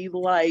would be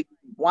like,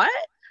 what?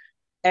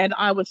 And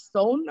I was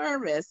so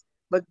nervous.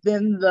 But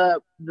then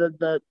the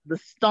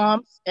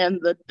stomps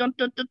and the dun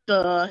dun dun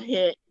dun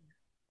hit,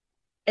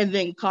 and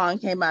then Kong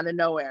came out of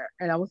nowhere,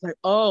 and I was like,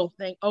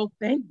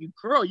 thank you,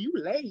 girl, you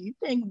lady, you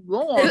can't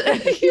go on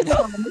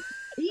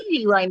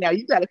TV right now.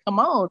 You got to come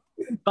on.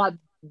 But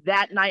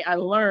that night, I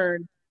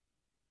learned,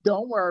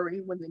 don't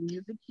worry, when the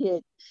music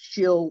hit,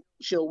 she'll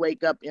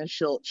wake up and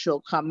she'll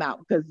come out,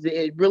 because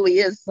it really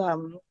is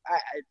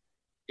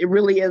it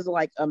really is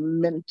like a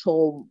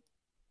mental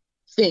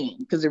thing,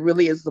 because it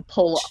really is the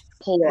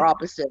polar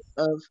opposite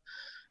of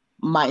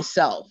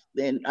myself.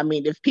 And I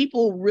mean, if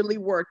people really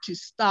were to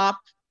stop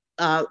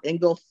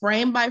and go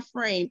frame by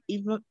frame,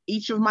 even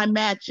each of my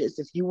matches,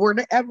 if you were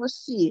to ever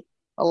see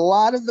a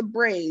lot of the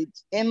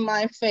braids in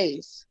my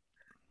face,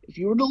 if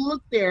you were to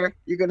look there,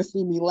 you're going to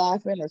see me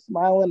laughing or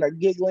smiling or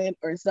giggling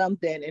or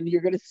something. And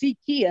you're going to see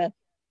Kia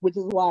which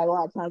is why a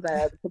lot of times I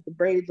had to put the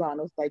braids on.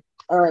 It was like,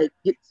 all right,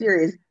 get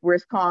serious.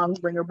 Where's Kong?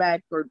 Bring her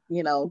back, or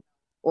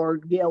or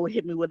Gail would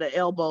hit me with an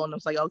elbow, and I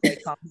was like, okay,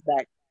 Kong's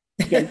back.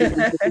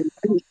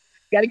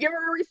 Gotta give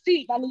her a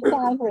receipt. I need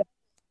time for it.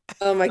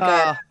 Oh my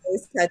God. I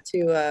always had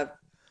to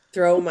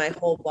throw my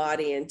whole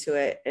body into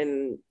it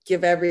and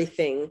give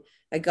everything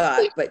I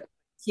got. But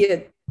he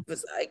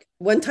was like,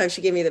 one time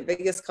she gave me the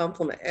biggest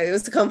compliment. It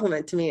was a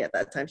compliment to me at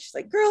that time. She's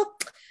like, girl,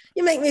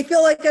 you make me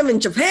feel like I'm in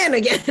Japan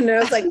again. And I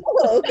was like,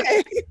 oh,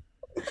 okay.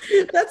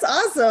 That's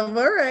awesome.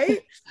 All right.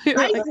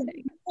 I'm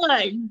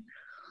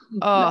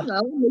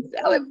gonna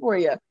sell it for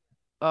you.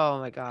 Oh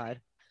my God.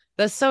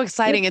 That's so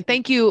exciting. And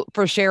thank you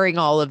for sharing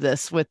all of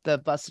this with the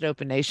Busted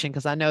Open Nation,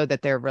 because I know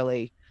that they're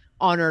really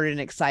honored and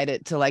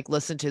excited to like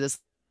listen to this,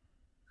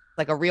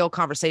 like a real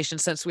conversation,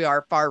 since we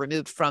are far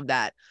removed from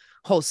that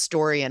whole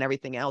story and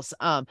everything else.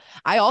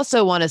 I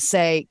also want to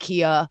say,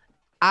 Kia,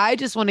 I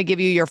just want to give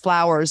you your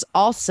flowers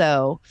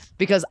also,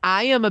 because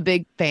I am a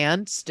big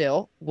fan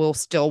still. We'll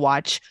still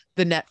watch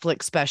the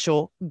Netflix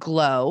special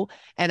Glow.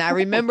 And I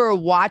remember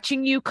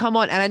watching you come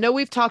on, and I know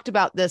we've talked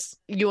about this.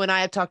 You and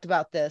I have talked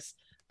about this.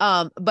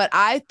 But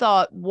I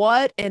thought,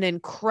 what an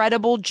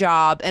incredible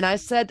job. And I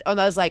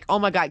was like, oh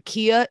my God,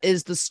 Kia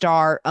is the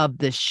star of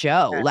this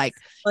show. Yes. Like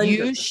 100%.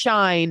 You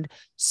shined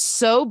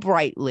so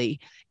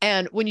brightly.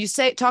 And when you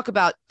talk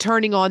about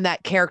turning on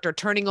that character,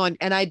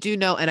 and I do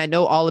know, and I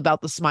know all about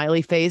the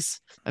smiley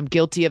face. I'm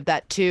guilty of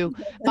that too.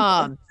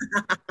 I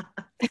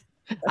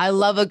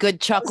love a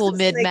good chuckle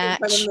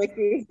mid-match.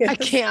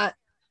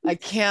 I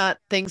can't,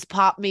 things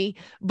pop me,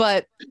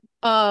 but,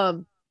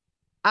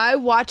 I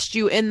watched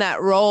you in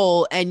that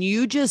role, and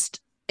you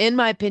just, in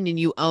my opinion,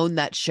 you own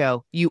that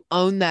show. You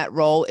own that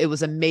role. It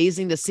was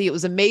amazing to see. It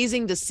was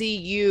amazing to see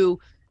you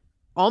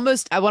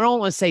almost, I don't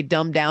want to say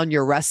dumb down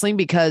your wrestling,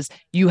 because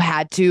you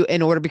had to,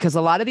 because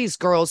a lot of these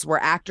girls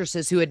were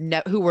actresses who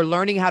were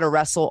learning how to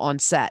wrestle on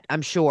set,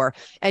 I'm sure.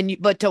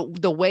 But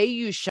the way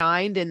you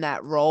shined in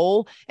that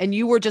role, and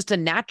you were just a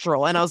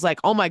natural. And I was like,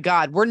 oh my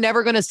God, we're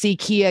never going to see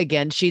Kia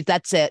again.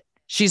 That's it.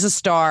 She's a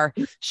star.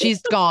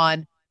 She's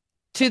gone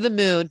to the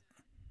moon.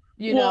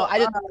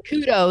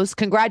 Kudos,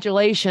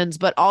 congratulations.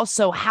 But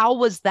also, how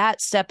was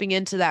that stepping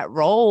into that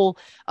role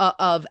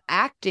of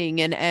acting,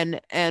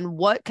 and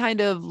what kind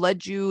of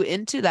led you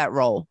into that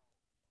role?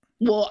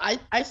 Well,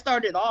 I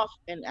started off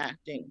in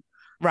acting.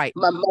 Right.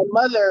 My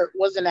mother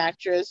was an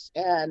actress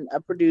and a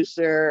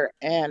producer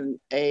and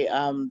a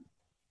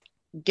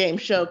game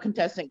show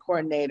contestant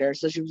coordinator.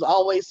 So she was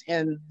always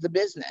in the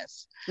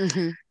business.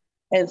 Mm-hmm.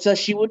 And so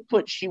she would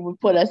put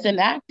us in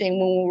acting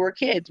when we were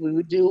kids. We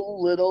would do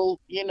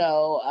little,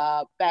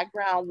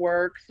 background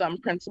work, some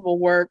principal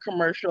work,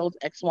 commercials,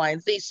 X, Y,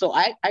 and Z. So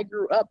I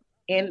grew up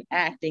in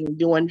acting,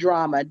 doing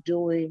drama,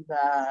 doing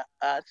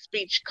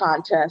speech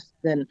contests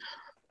and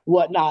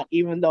whatnot,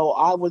 even though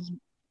I was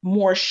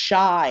more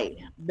shy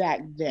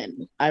back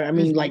then. I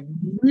mean, like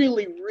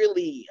really,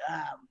 really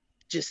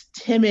just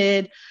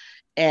timid.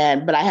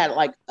 But I had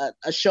like a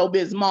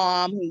showbiz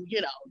mom who,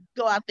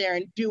 go out there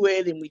and do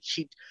it. And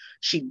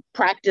she'd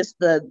practice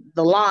the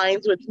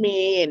lines with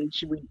me, and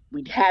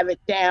we'd have it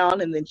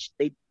down. And then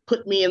they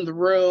put me in the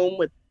room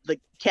with the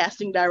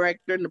casting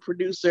director and the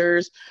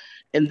producers.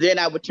 And then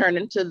I would turn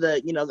into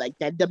the, like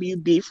that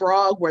WB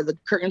frog where the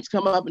curtains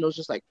come up, and it was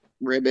just like,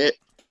 ribbit.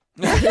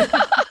 Ribbit.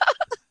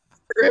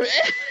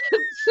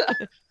 So,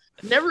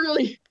 never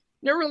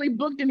really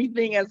booked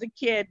anything as a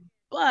kid.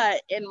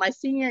 But in my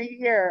senior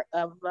year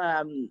of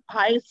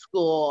high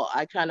school,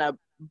 I kind of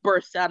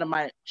burst out of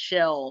my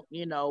shell,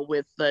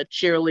 with the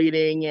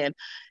cheerleading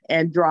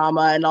and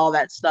drama and all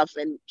that stuff,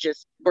 and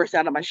just burst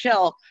out of my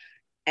shell.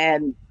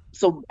 And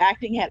so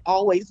acting had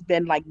always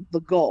been like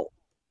the goal.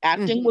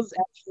 Acting was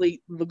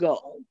actually the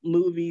goal,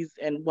 movies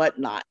and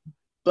whatnot.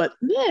 But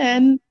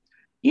then,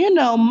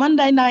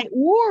 Monday Night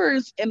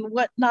Wars and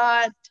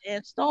whatnot,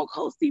 and Stone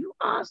Cold Steve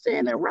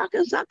Austin and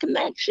Arkansas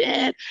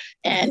Connection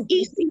and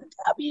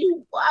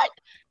ECW, what?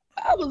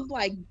 I was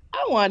like,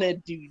 I want to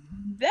do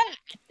that.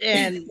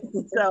 And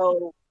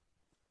so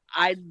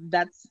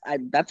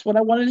that's what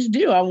I wanted to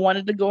do. I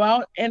wanted to go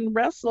out and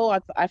wrestle.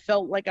 I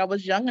felt like I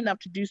was young enough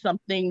to do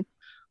something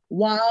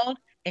wild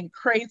and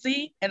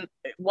crazy. And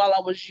while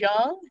I was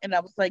young, and I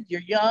was like,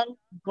 you're young,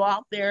 go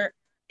out there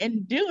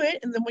and do it.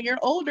 And then when you're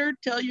older,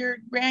 tell your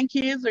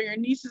grandkids or your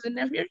nieces and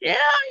nephews, yeah,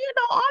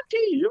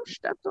 auntie, you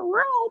stepped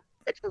around.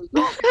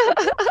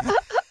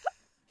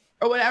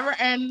 Or whatever.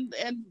 And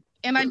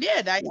I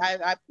did.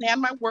 I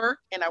planned my work,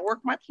 and I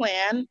worked my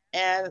plan,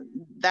 and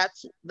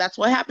that's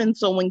what happened.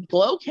 So when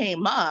Glow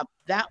came up,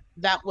 that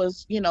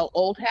was,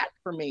 old hat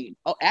for me.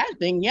 Oh,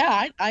 acting.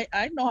 Yeah,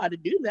 I know how to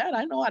do that.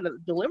 I know how to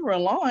deliver a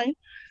line.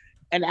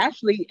 And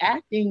actually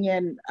acting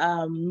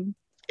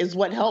is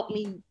what helped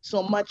me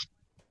so much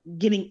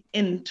getting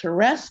into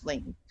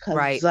wrestling, because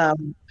right.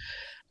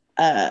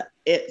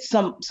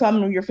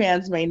 Some of your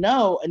fans may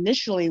know,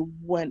 initially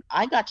when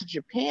I got to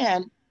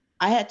Japan,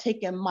 I had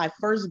taken my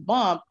first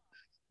bump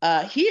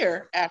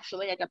here.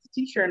 Actually, I got the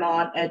t-shirt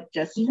on at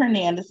Jesse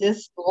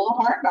Hernandez's School of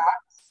Hard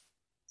Knocks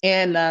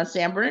in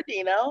San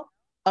Bernardino,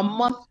 a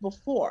month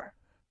before.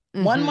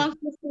 Mm-hmm. 1 month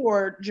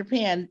before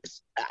Japan,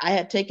 I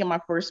had taken my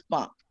first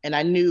bump, and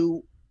I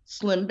knew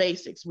Slim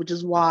Basics, which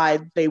is why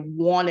they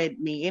wanted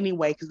me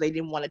anyway, because they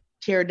didn't want to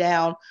tear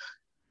down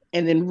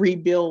and then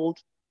rebuild,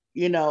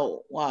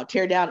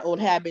 tear down old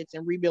habits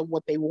and rebuild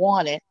what they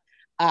wanted.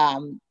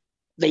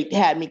 They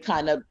had me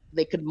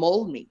they could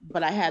mold me,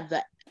 but I had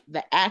the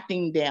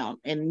acting down,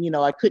 and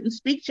I couldn't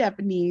speak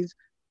Japanese,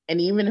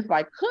 and even if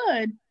I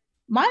could,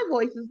 my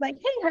voice is like,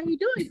 hey, how you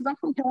doing? Because I'm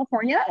from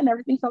California and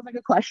everything sounds like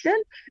a question,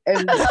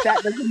 and that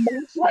doesn't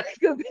make like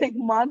a big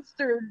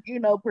monster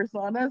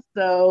persona.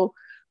 So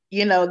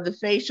the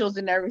facials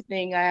and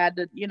everything, I had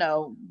to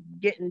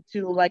get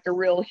into like a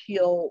real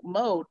heel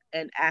mode,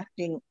 and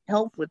acting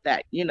helped with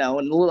that. In the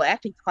little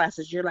acting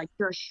classes, you're like,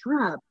 you're a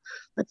shrub,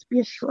 let's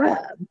be a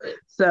shrub.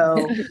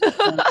 So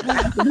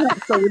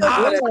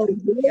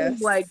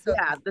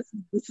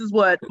this is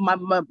what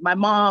my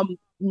mom,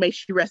 may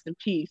she rest in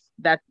peace,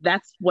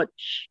 that's what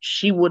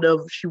she would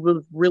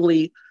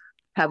really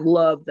have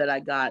loved, that I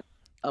got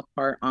a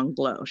part on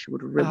Glow. She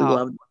would have really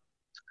loved.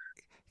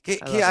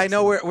 Kia, I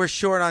know we're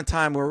short on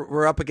time.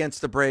 We're up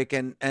against the break,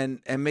 and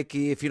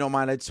Mickey, if you don't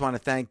mind, I just want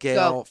to thank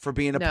Gail for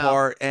being a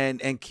part,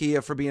 and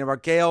Kia for being a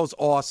part. Gail's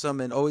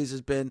awesome and always has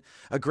been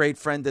a great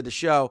friend of the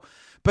show.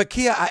 But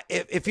Kia,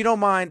 if you don't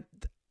mind,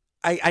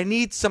 I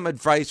need some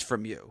advice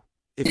from you,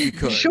 if you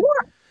could. Sure.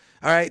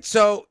 All right.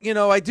 So,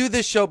 I do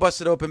this show,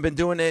 Busted Open, been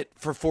doing it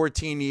for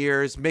 14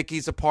 years.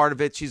 Mickey's a part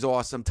of it. She's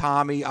awesome.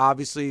 Tommy,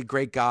 obviously a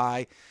great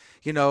guy.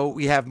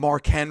 We have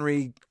Mark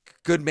Henry,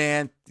 good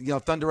man,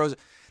 Thunder Rosa.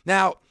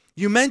 Now,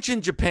 you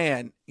mentioned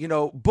Japan.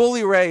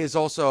 Bully Ray is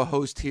also a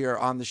host here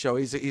on the show.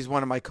 He's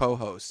one of my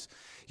co-hosts.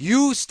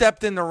 You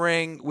stepped in the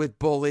ring with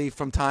Bully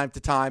from time to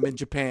time in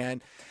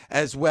Japan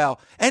as well.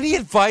 Any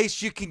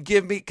advice you can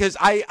give me? Because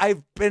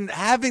I've been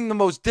having the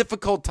most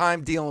difficult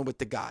time dealing with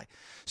the guy.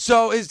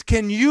 So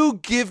can you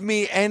give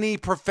me any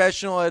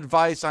professional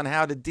advice on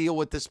how to deal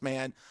with this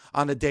man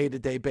on a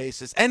day-to-day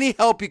basis? Any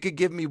help you could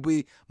give me would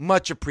be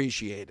much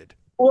appreciated.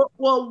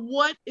 Well,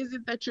 what is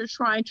it that you're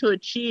trying to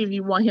achieve?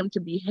 You want him to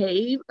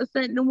behave a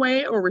certain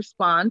way or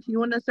respond to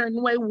you in a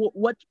certain way?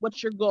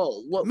 What's your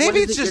goal? Maybe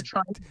it's just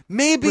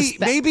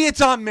maybe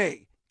it's on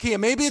me, Kia.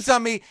 Maybe it's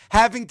on me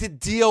having to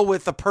deal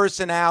with a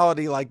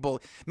personality like Bully.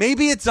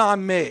 Maybe it's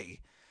on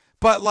me,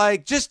 but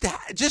like just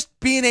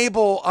being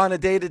able on a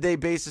day-to-day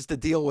basis to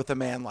deal with a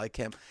man like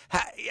him.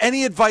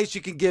 Any advice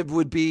you can give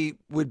would be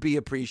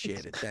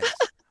appreciated. Thanks.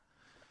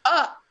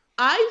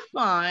 I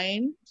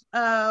find.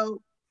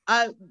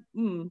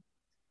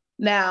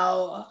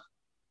 Now,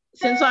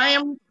 since I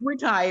am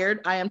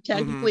retired, I am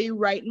technically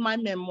writing my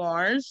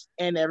memoirs,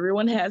 and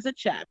everyone has a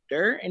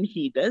chapter, and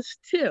he does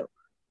too.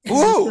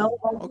 Ooh, so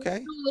okay.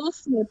 A little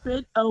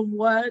snippet of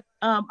what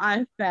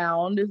I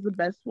found is the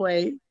best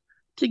way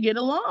to get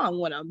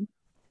along with him.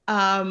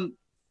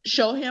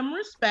 Show him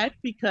respect,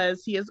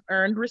 because he has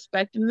earned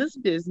respect in this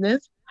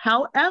business.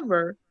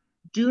 However,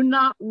 do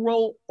not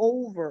roll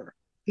over.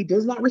 He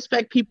does not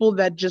respect people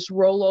that just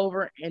roll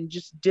over and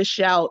just dish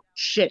out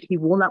shit. He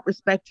will not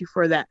respect you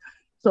for that.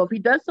 So if he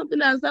does something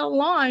that's out of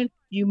line,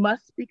 you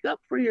must speak up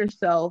for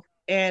yourself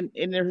and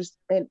give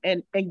it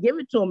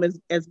to him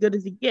as good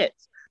as he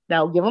gets.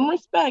 Now, give him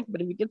respect,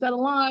 but if he gets out of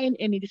line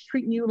and he's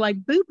treating you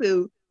like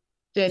boo-boo,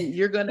 then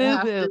you're going to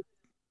have to,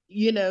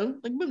 no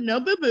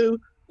boo-boo.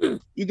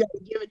 You got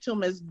to give it to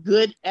him as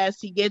good as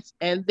he gets,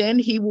 and then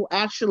he will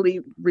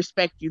actually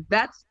respect you.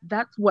 That's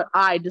what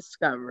I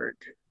discovered.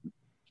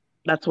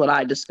 That's what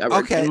I discovered.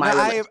 Okay,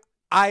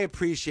 I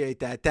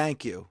appreciate that.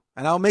 Thank you.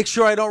 And I'll make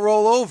sure I don't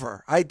roll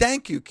over. I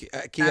thank you,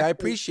 Kia. I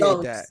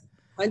appreciate that.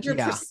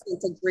 100%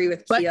 agree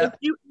with But Kia. if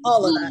you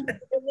all of that.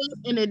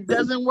 And it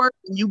doesn't work,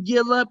 you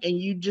give up, and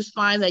you just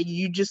find that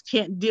you just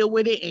can't deal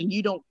with it, and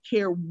you don't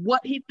care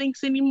what he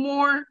thinks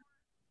anymore,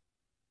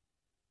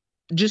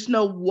 just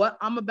know what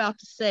I'm about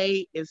to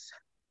say is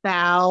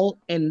foul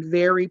and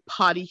very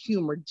potty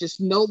humor.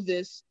 Just know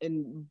this,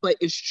 but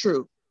it's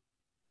true.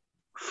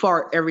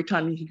 Fart every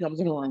time he comes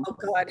in the room. Oh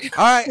God!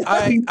 All right.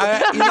 You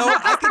know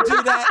what? I can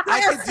do that. I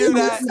can do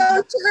that.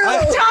 So true.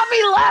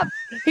 Tommy left.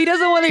 He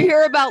doesn't want to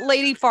hear about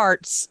lady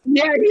farts.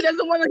 Yeah, he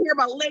doesn't want to hear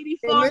about lady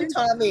farts.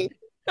 Tommy.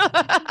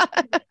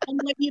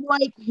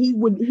 Like he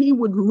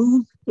would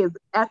lose his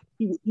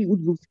he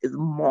would lose his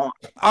mind.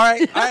 All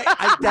right.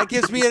 That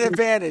gives me an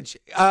advantage.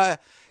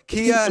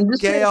 Kia,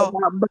 Gail.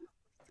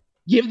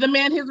 Give the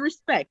man his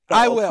respect. Though,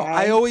 I will. Okay?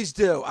 I always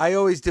do.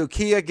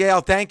 Kia,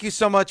 Gail, thank you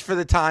so much for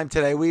the time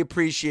today. We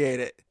appreciate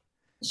it.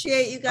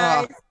 Appreciate you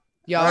guys.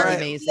 Y'all are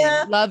amazing.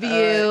 Love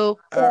you.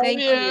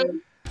 Thank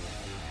you.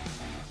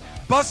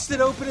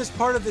 Busted Open is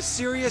part of the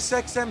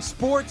SiriusXM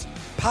Sports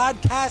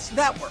Podcast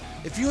Network.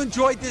 If you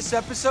enjoyed this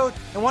episode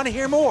and want to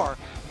hear more,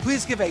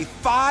 please give a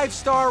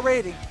 5-star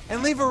rating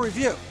and leave a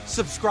review.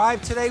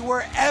 Subscribe today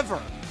wherever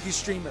you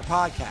stream your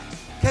podcast.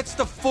 Catch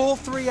the full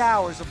 3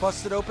 hours of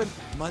Busted Open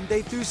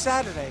Monday through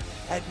Saturday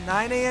at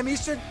 9 a.m.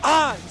 Eastern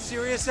on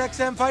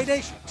SiriusXM Fight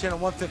Nation, channel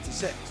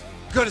 156.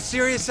 Go to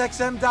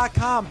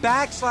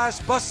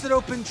SiriusXM.com/Busted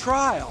Open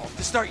Trial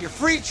to start your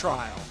free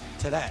trial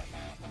today.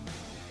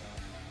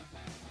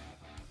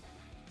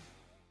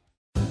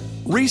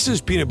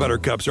 Reese's peanut butter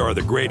cups are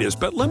the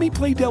greatest, but let me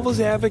play devil's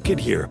advocate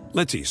here.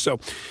 Let's see. So,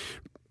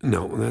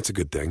 no, that's a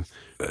good thing.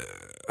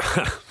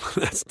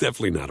 That's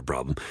definitely not a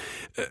problem.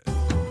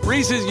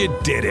 Reese's, you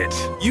did it.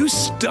 You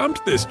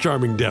stumped this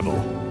charming devil.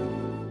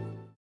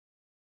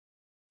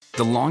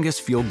 The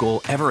longest field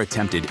goal ever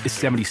attempted is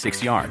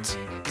 76 yards.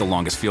 The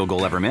longest field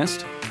goal ever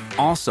missed?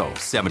 Also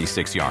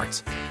 76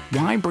 yards.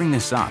 Why bring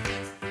this up?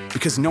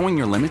 Because knowing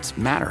your limits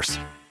matters,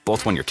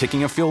 both when you're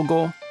kicking a field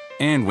goal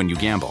and when you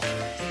gamble.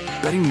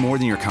 Betting more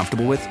than you're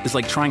comfortable with is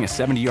like trying a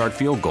 70-yard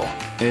field goal.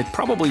 It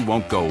probably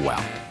won't go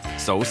well.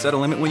 So set a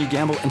limit when you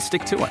gamble and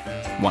stick to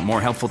it. Want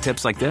more helpful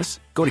tips like this?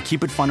 Go to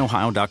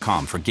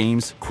keepitfunohio.com for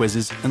games,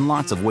 quizzes, and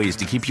lots of ways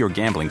to keep your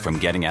gambling from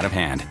getting out of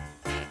hand.